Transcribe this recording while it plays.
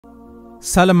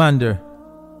Salamander.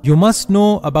 You must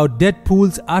know about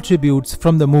Deadpool's attributes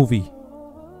from the movie.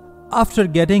 After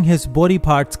getting his body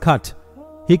parts cut,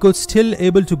 he could still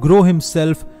able to grow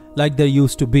himself like there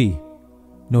used to be.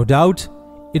 No doubt,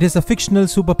 it is a fictional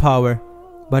superpower,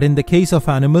 but in the case of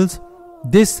animals,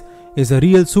 this is a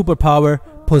real superpower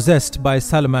possessed by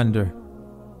salamander.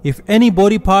 If any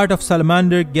body part of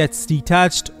salamander gets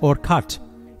detached or cut,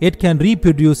 it can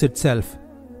reproduce itself.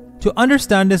 To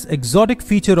understand this exotic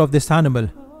feature of this animal,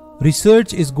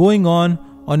 research is going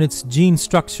on its gene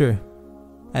structure.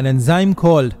 An enzyme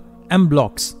called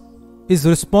M-Blox is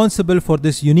responsible for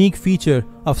this unique feature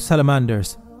of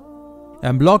salamanders.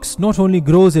 M-Blox not only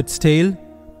grows its tail,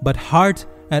 but heart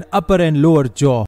and upper and lower jaw.